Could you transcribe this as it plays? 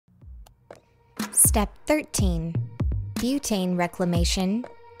Step 13. Butane reclamation,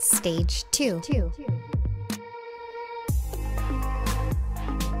 Stage 2.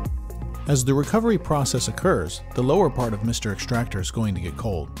 As the recovery process occurs, the lower part of Mr. Extractor is going to get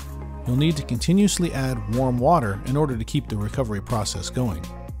cold. You'll need to continuously add warm water in order to keep the recovery process going.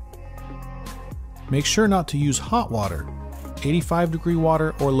 Make sure not to use hot water. 85-degree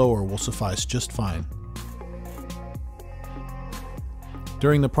water or lower will suffice just fine.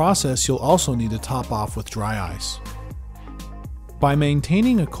 During the process, you'll also need to top off with dry ice. By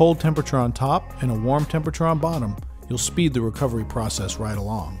maintaining a cold temperature on top and a warm temperature on bottom, you'll speed the recovery process right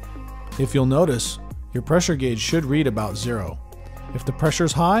along. If you'll notice, your pressure gauge should read about 0. If the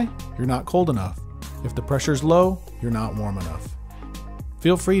pressure's high, you're not cold enough. If the pressure's low, you're not warm enough.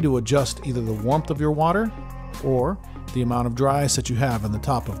 Feel free to adjust either the warmth of your water or the amount of dry ice that you have in the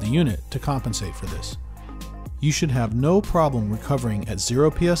top of the unit to compensate for this. You should have no problem recovering at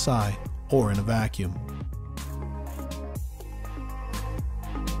 0 psi or in a vacuum.